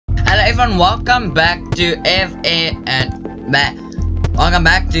everyone, welcome back to welcome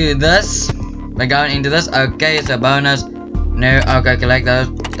back to this. We're going into this. Okay, it's a bonus. No, okay, collect those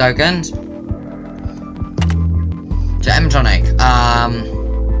tokens. So animatronic.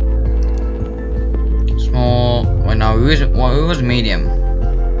 Small. Wait, no, who was medium?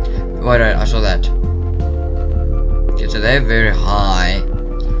 Wait, I saw that. Okay, so they're very high.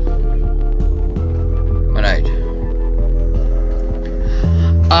 Right.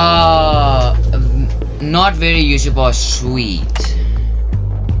 Not very usable. Sweet.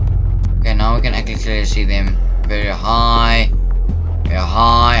 Okay, now we can actually clearly see them. Very high. Very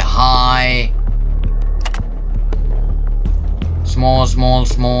high. High. Small.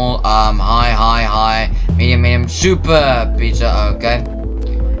 High. Medium. Super pizza. Okay.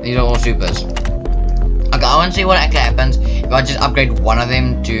 These are all supers. Okay, I want to see what actually happens if I just upgrade one of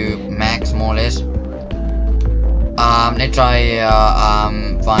them to max, more or less. Let's try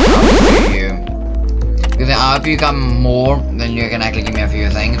find out for you. Because I hope you come more, then you can actually give me a few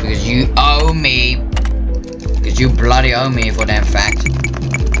things because you owe me. Because you bloody owe me for that fact.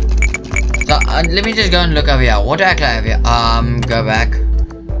 So let me just go and look over here. What do I actually have here? Go back.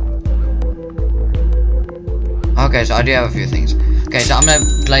 Okay, so I do have a few things. Okay, so I'm gonna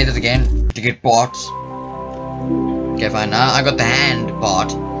play this again to get parts. Okay, fine. Now I got the hand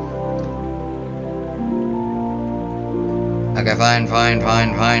part. Okay, fine.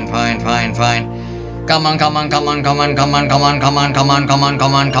 Come on.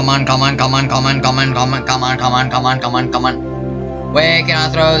 Where can I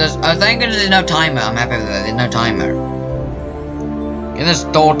throw this? Oh, thank goodness there's no timer. I'm happy with that. There's no timer. Get this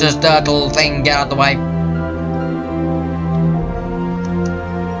tortoise turtle thing, get out the way.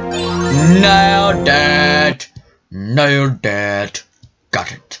 Nailed it.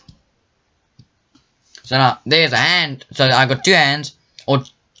 Got it. So now, there's a hand. So I got two hands. Or,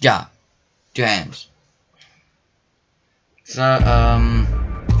 yeah. Two hands. So,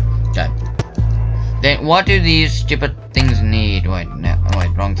 okay. Then, what do these stupid things need? Wait, no,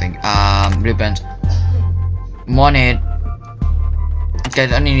 wait, wrong thing. Blueprints. One head. Okay,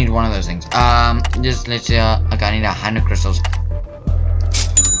 I only need one of those things. Just, let's see, okay, I need 100 crystals.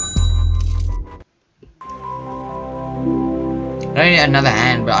 I don't need another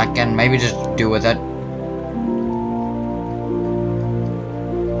hand, but I can maybe just do with it.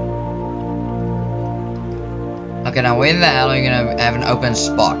 Okay, now where the hell are you gonna have an open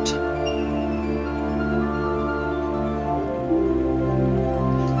spot?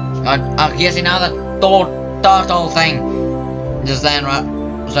 Yes, see now the turtle thing. Just stand right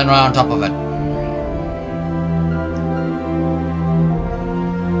on top of it.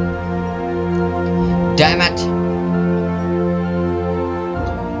 Damn it.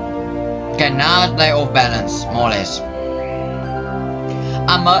 Okay, now they're off balance, more or less.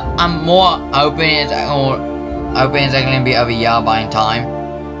 I'm more hoping it's actually gonna be over here by time.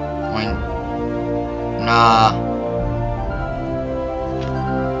 Nah.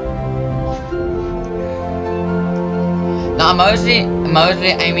 Now I'm mostly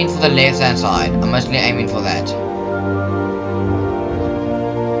aiming for the left hand side. I'm mostly aiming for that.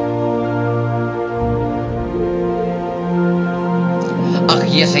 Ach,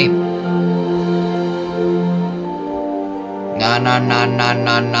 yes, hey. No.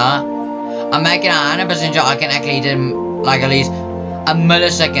 I'm making 100% sure I can actually hit him like at least a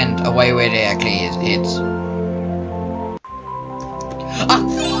millisecond away where it actually is. It's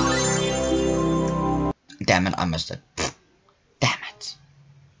damn it, I missed it. Damn it.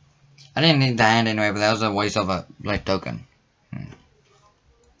 I didn't need the hand anyway, but that was a waste of a black token.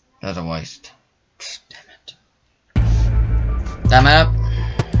 That was a waste. Damn it.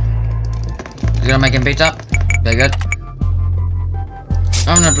 Is it gonna make him beat up? Very good.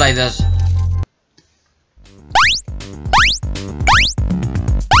 I'm gonna play this.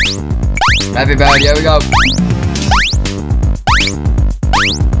 Happy bird, here we go.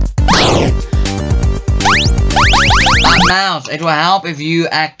 Mouse, it will help if you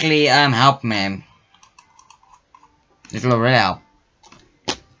actually help me. It will really help.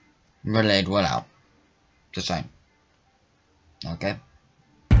 Really, it will help. Just saying. Okay.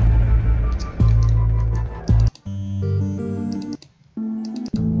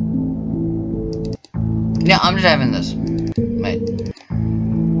 Yeah, I'm just having this. Wait.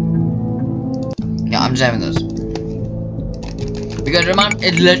 Yeah, I'm just having this. Because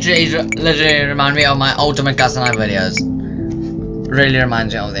it literally reminds me of my Ultimate Custom Night videos. Really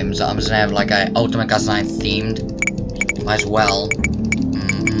reminds me of them, so I'm just gonna have like a Ultimate Custom Night themed as well.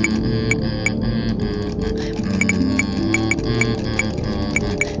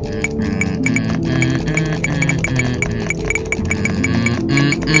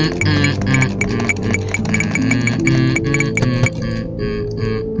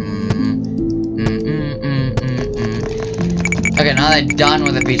 they're done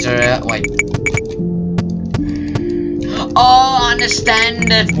with the pizzeria. Wait. Oh, I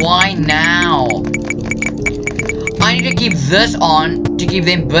understand it. Why now? I need to keep this on to keep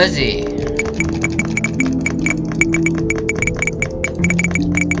them busy.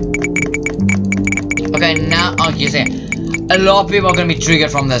 Okay, now, oh, you see, a lot of people are going to be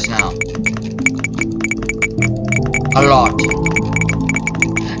triggered from this now. A lot.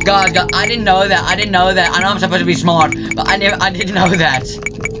 Guys, I didn't know that. I didn't know that. I know I'm supposed to be smart, but I didn't know that.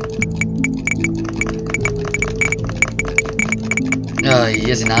 Oh,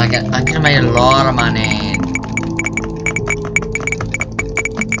 yes, now I can make a lot of money.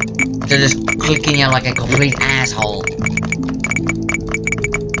 They're just clicking out like a complete asshole.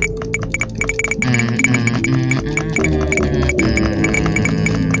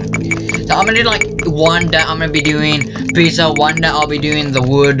 So I'm gonna do like one day I'm gonna be doing pizza, one day I'll be doing the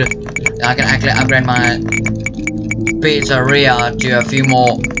wood. I can actually upgrade my pizzeria to a few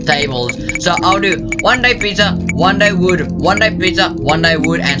more tables. So I'll do one day pizza, one day wood, one day pizza, one day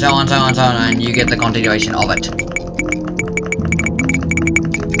wood, and so on, so on, so on, and you get the continuation of it.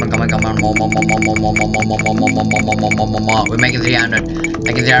 Come on, more. We're making 300.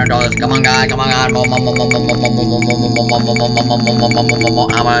 Making $300. Come on, guys. Come on, guys. More.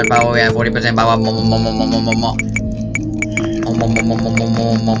 How much power we have? 40% power.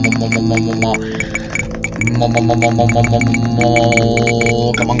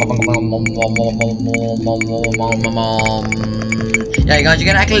 Yeah, guys, you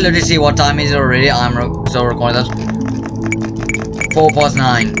can actually literally see what time is it already. I'm still recording this.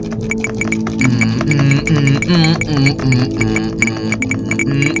 4:09.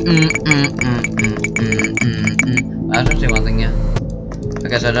 I don't see one thing yet.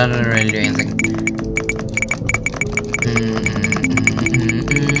 Okay, so that doesn't really do anything.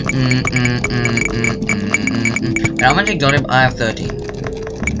 And how much exotic? I have 13.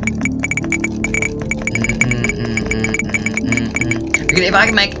 Because if I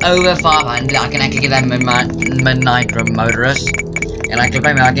can make over 500, I can actually get that midnight motorist. And I can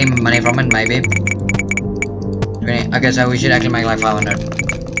probably make money from it, maybe. Okay, so we should actually make like 500.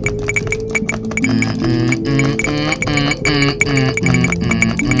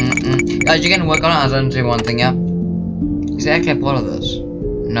 Guys, you can work on it. I don't see one thing yet. Is it actually a part of this?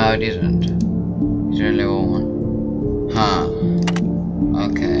 No, it isn't. It's a level 1. Huh.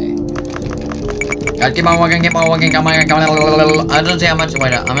 Okay. Guys, keep on working, come on. I don't see how much.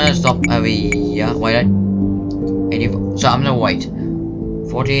 Wait, I'm gonna stop over here. Wait, 84. So I'm gonna wait.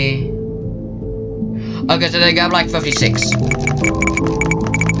 40. Okay, so they got like 56.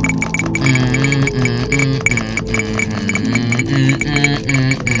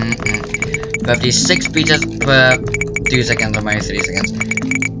 56 pizzas per 2 seconds or maybe 3 seconds.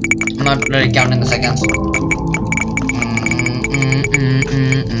 I'm not really counting the seconds.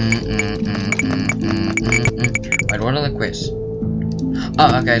 Wait, what are the quiz?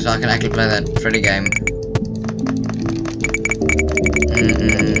 Oh, okay, so I can actually play that Freddy game.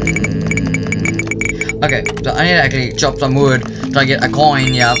 Okay, so I need to actually chop some wood so I get a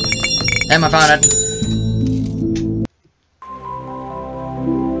coin, yeah. Damn, I found it.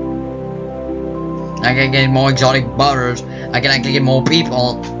 I can get more exotic butters. I can actually get more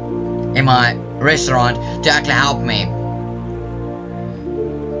people in my restaurant to actually help me.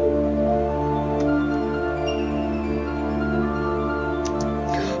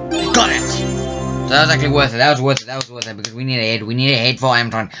 Got it! So that was actually worth it. That was worth it because we need a head. We need a head for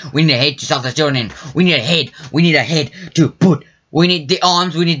Amtron. We need a head to stuff the children in. We need a head. We need a head to put. We need the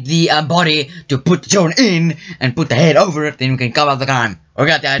arms. We need the body to put the children in and put the head over it. Then we can cover up the crime. We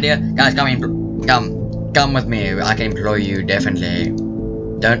got the idea, guys. Come with me. I can employ you definitely.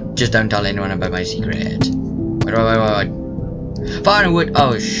 Don't tell anyone about my secret. Wait. 500 wood.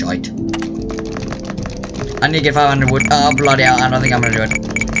 Oh shite. I need to get 500 wood. Oh bloody hell! I don't think I'm gonna do it.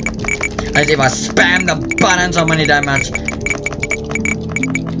 As if I spam the button so many times.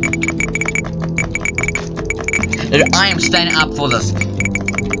 I am standing up for this.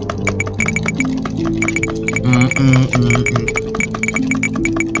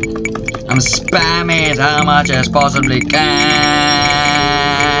 I'm spamming as much as possibly can.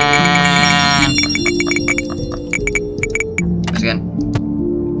 Once again.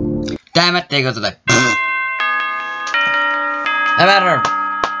 Damn it, there goes the day. No matter.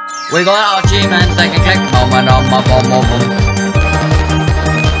 We got our achievements, they can click.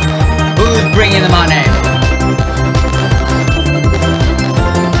 Who's bringing the money?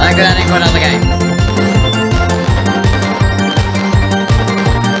 I'm going for another game.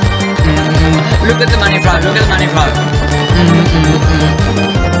 Look at the money flow, look at the money flow.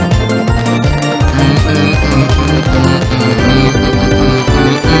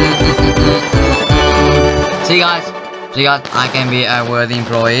 See guys, I can be a worthy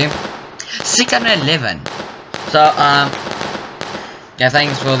employee. 611. So yeah,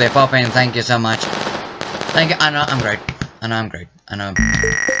 thanks for the pop in. Thank you so much. Thank you. I know I'm great. I know.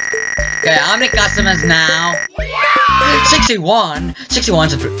 Okay, how many customers now? 61.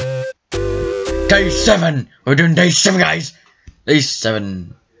 61's day 7. We're doing day 7, guys. Day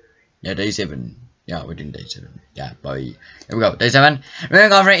 7. Yeah, day 7. Yeah, we're doing day 7. Yeah, boy. Here we go. Day 7.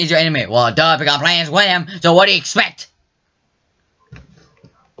 Remember, girlfriend is your enemy. Well, duh, because I'm playing as William. So what do you expect?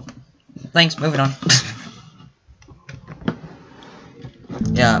 Thanks. Moving on.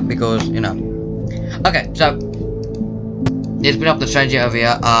 Yeah, because you know. Okay, so let's put up the strategy over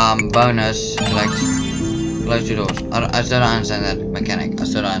here. Bonus select close 2 doors. I still don't understand that mechanic. I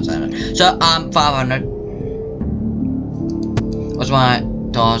still don't understand it. So 500. What's my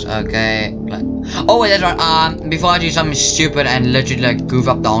task? Okay. Oh wait, that's right. Before I do something stupid and literally like goof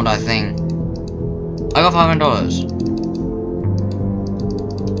up the whole entire thing, I got $500.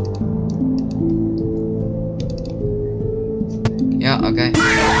 Yeah, okay.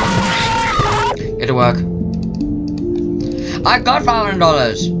 Get to work. I got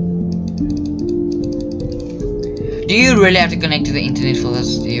 $500. Do you really have to connect to the internet for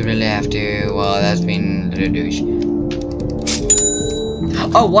this? Do you really have to? Well, that's been a douche.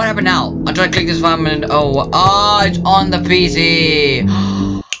 Oh, what happened now? I tried to click this 5 minute. Oh, it's on the PC.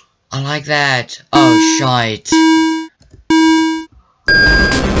 I like that. Oh, shite.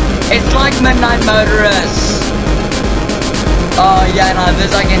 It's like Midnight Motorist. Oh yeah, now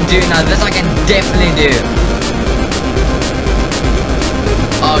this I can do. Now this I can definitely do.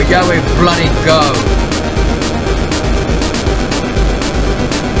 Oh yeah, we bloody go.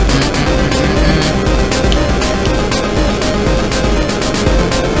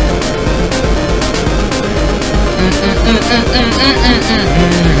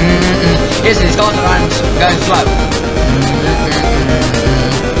 Yes, it's going around, going slow.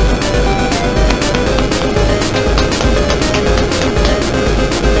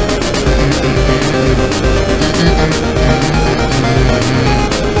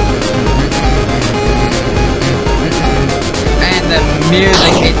 And the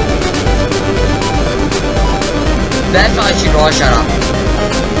music hit. That's why I should all shut up.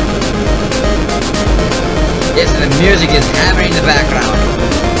 Yes, the music is hammering in the background.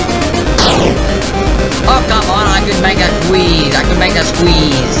 Oh, come on, I could make a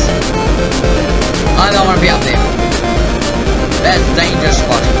squeeze. I don't want to be up there. That's a dangerous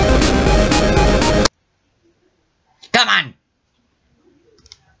spot. Come on!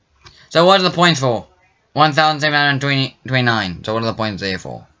 So what are the points for? 1,729. So what are the points there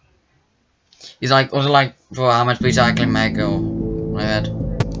for? He's like, also like, for how much pizza I can make or like that.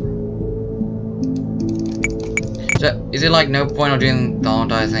 So, is it like no point of doing the whole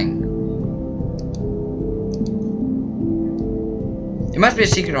entire thing? There must be a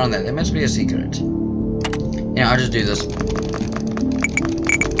secret on that. There must be a secret. Yeah, I'll just do this.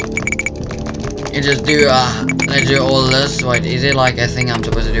 You just do, let's do all this. Wait, is it like a thing I'm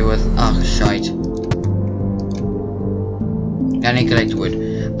supposed to do with, oh, shite. I need to collect wood.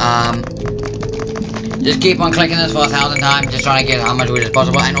 Just keep on clicking this for 1,000 times, just trying to get how much wood as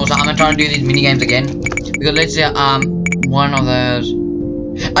possible. And also, I'm gonna try to do these mini games again. Because let's say, one of those.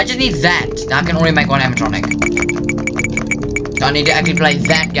 I just need that. I can already make one animatronic. So I need to actually play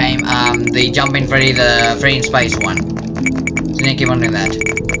that game, the Jumping Freddy, the Freddy in Space one. So I need to keep on doing that.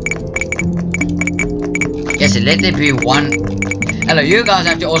 Yes, let there be one. Hello, you guys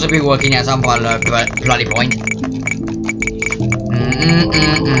have to also be working at some bloody point.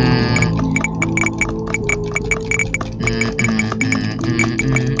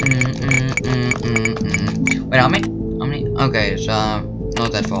 Wait, how many? Okay, so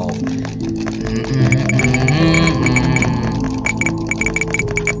not that far off.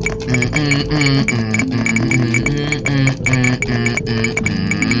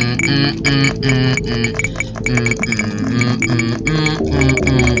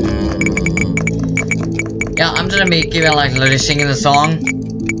 Yeah, I'm just gonna be keeping like literally singing the song.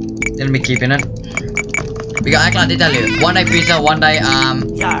 Gonna be keeping it. Because I did tell you, one day pizza, one day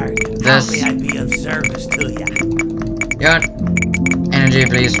Yarg, this. how may I be of service to ya? Yeah, energy,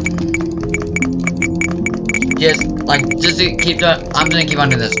 please. Yes, like just to keep the. I'm gonna keep on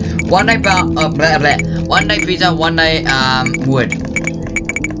doing this. One day one day pizza, one day wood.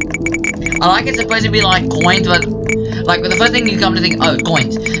 I like it's supposed to be like coins, but like the first thing you come to think, oh,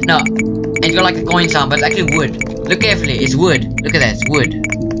 coins. No, and you got like the coin sound, but it's actually wood. Look carefully, it's wood. Look at that, it's wood.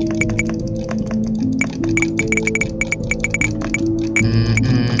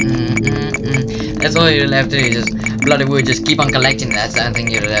 That's all you'll have to do. Just bloody wood. Just keep on collecting. That's the only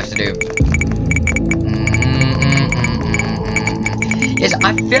thing you'd have to do. Yes,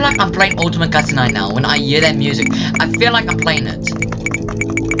 I feel like I'm playing Ultimate Custom Night now. When I hear that music, I feel like I'm playing it.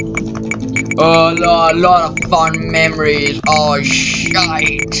 Oh, a lot of fun memories. Oh,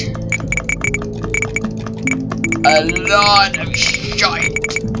 shite. A lot of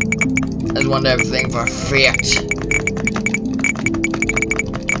shite. I just want everything perfect.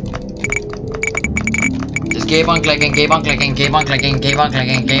 Just keep on clicking, keep on clicking, keep on clicking, keep on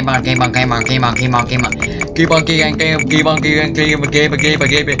clicking, keep on, keep on, keep on, keep on, keep on, keep on. Keep on kicking, keep on kicking, keep on.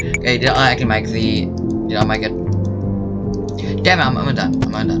 Okay, did I actually make the... Did I make it? Damn it, I'm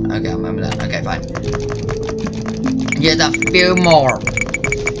done. I'm done. Okay, I'm done. Okay, fine. Just a few more.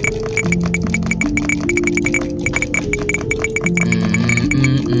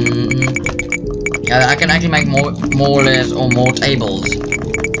 Yeah, I can actually make more or less, or more tables.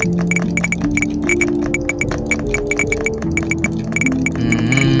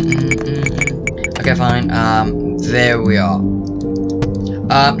 Okay, fine. There we are.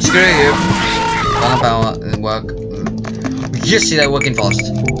 Screw you. Power work. Just see that working fast.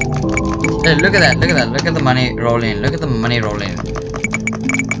 Hey, look at that. Look at that. Look at the money rolling. Look at the money rolling.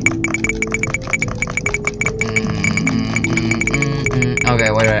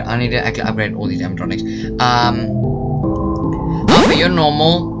 Okay, wait. I need to actually upgrade all these animatronics. But you're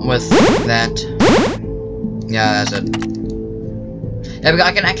normal with that. Yeah, that's it. Yeah, because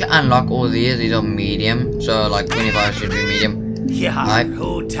I can actually unlock all these. These are medium, so like 25 should be medium. Yeah, right.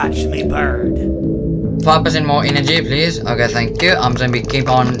 Who touched me, bird? 5% more energy, please. Okay, thank you. I'm gonna keep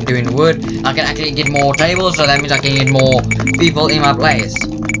on doing wood. I can actually get more tables, so that means I can get more people in my place.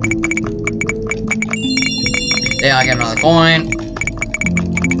 Yeah, I get another coin.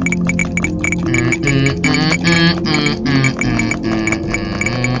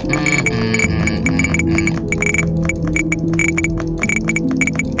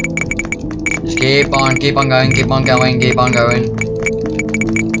 Keep on going, keep on going, keep on going.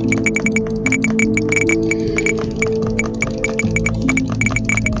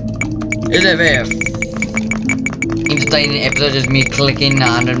 Is it very entertaining episode, just me clicking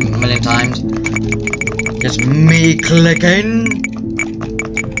 100 million times? Just me clicking?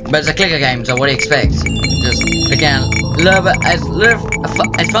 But it's a clicker game, so what do you expect? Just clicking a little bit,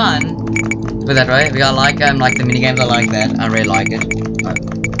 it's fun. Put that right, because I like the mini games, I like that, I really like it.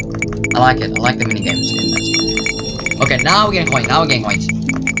 I like it. I like the mini games in this. Okay, now we're getting coins. Now we're getting coins.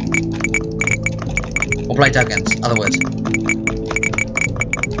 Or play tokens. Other words.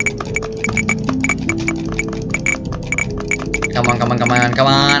 Come on, come on, come on, come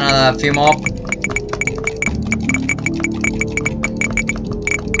on. A few more.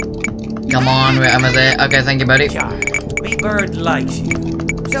 Come on, we're almost there. Okay, thank you, buddy. Me bird likes you,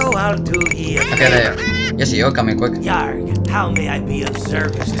 so I'll do you. Okay, there. Yes, you're coming quick. Yarg, how may I be of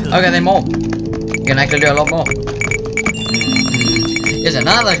service to you? Okay, then more. You can actually do a lot more. Here's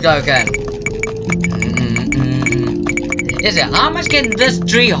another token. Is it? How much can this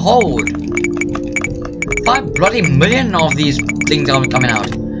tree hold? 5 bloody million of these things are coming out.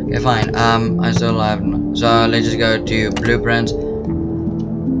 Okay, fine. I still have. So let's just go to blueprints.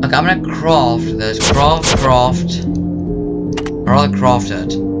 Okay, I'm gonna craft this. Craft. I'd rather craft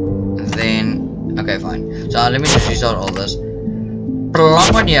it. And then. Okay, fine. So let me just restart all this.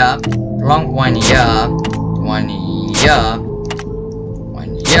 Plonk one here. Plonk one here. One here.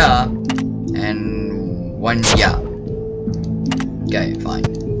 One here. And one here. Okay, fine.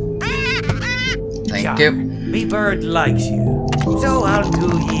 Thank you. Me bird likes you, so I'll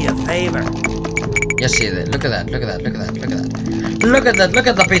do ye a favor. Just see that. Look at that. Look at that. Look at that. Look at that. Look at that. Look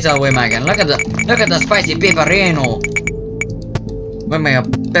at the pizza we're making. Look at the spicy pepperino. We make a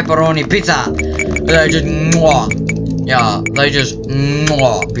pepperoni pizza. They just mwah. Yeah, they just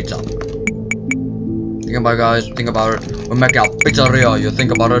mwah pizza. Think about it, guys. Think about it. We make a pizzeria. You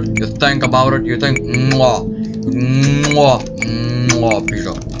think about it. You think about it. You think mwah. Mwah. Mwah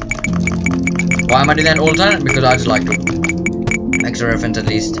pizza. Why am I doing that all the time? Because I just like to. Makes a reference at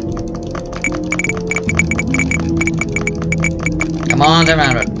least. Come on,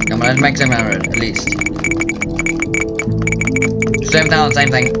 700. Come on, let's make 700 at least. Same town, same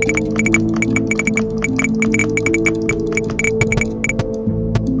thing.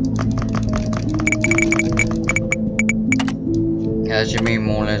 Yeah, that should be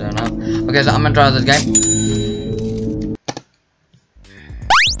more or less enough. Okay, so I'm gonna try this game.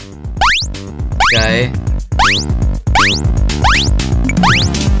 Okay.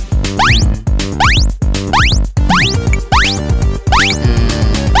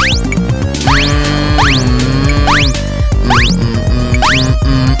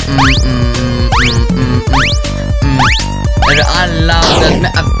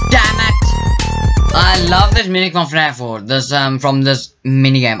 music from FNAF 4. This from this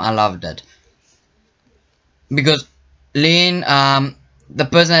minigame. I loved it because Lean, the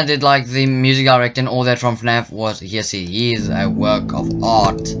person that did like the music director and all that from FNAF was he is a work of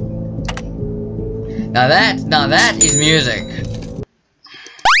art. Now that is music.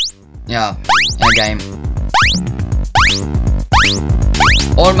 Yeah, in a game.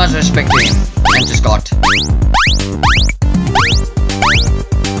 Almost respect to him and to Scott.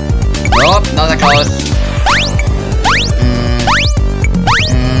 Oh, not that close.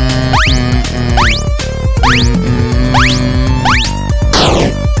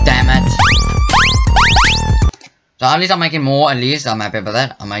 Damn it. So at least I'm making more, at least. I'm happy about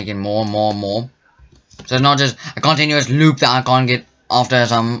that. I'm making more. So it's not just a continuous loop that I can't get after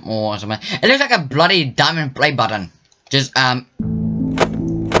some or something. It looks like a bloody diamond play button. Just, no.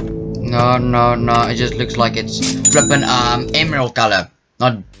 It just looks like it's flipping, emerald color.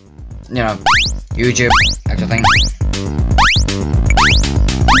 Not, you know, YouTube actual thing.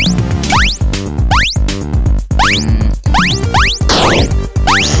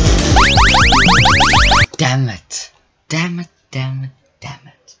 Damn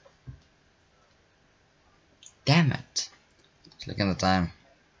it. Let's look at the time.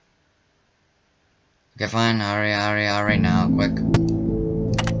 Okay, fine. Hurry now, quick.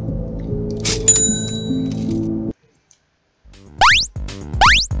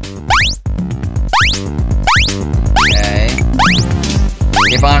 Okay.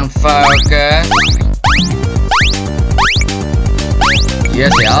 Keep on focus.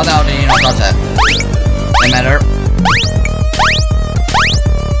 Yes, yeah, that didn't know touch that. No matter.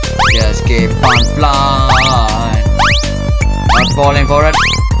 Just keep on flying. Not falling for it.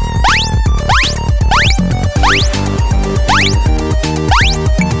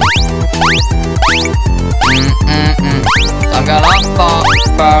 I'm gonna fall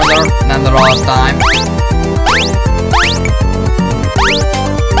further than the last time.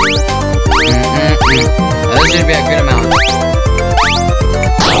 Now, this should be a good amount.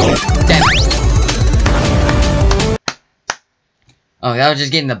 Damn it. Oh, that was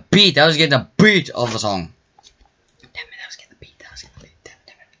just getting the beat. That was getting the beat of the song. Damn it, that was getting the beat. Damn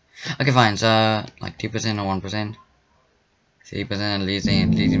it. Okay, fine. So, like 2% or 1%. 3% at least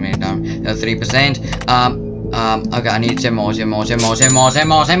made down. 3%. Okay, I need some more. 1, 2,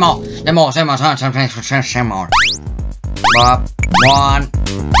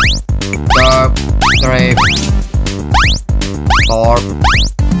 3, 4,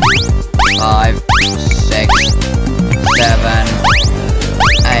 5, 6, 7,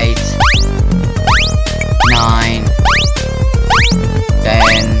 8, 9,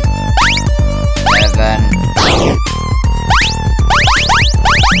 10, 11.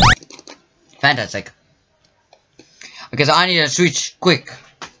 Fantastic. Okay, so I need to switch quick.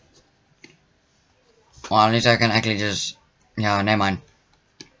 Well, at least I can actually just... Yeah, never mind.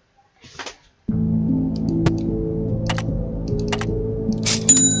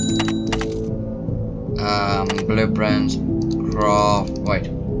 Blueprints. Craft. Wait.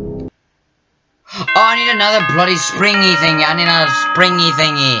 Oh, I need another bloody springy thingy. I need another springy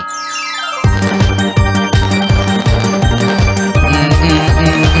thingy.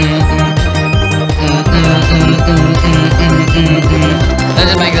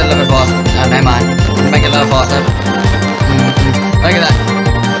 Let's just make it a little bit faster. No, never mind. Make it a little faster. Look at that.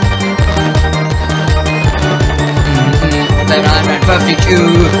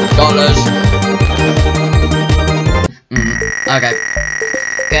 $752. Okay.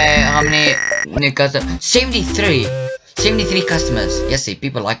 Okay, how many new customers? 73. 73 customers. Yes, see,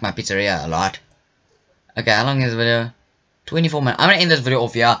 people like my pizzeria a lot. Okay, how long is the video? 24 minutes. I'm gonna end this video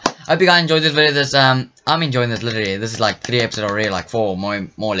off here. I hope you guys enjoyed this video. I'm enjoying this literally. This is like 3 episodes already, like 4 more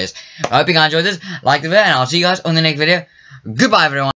or less. I hope you guys enjoyed this. Like the video, and I'll see you guys on the next video. Goodbye, everyone.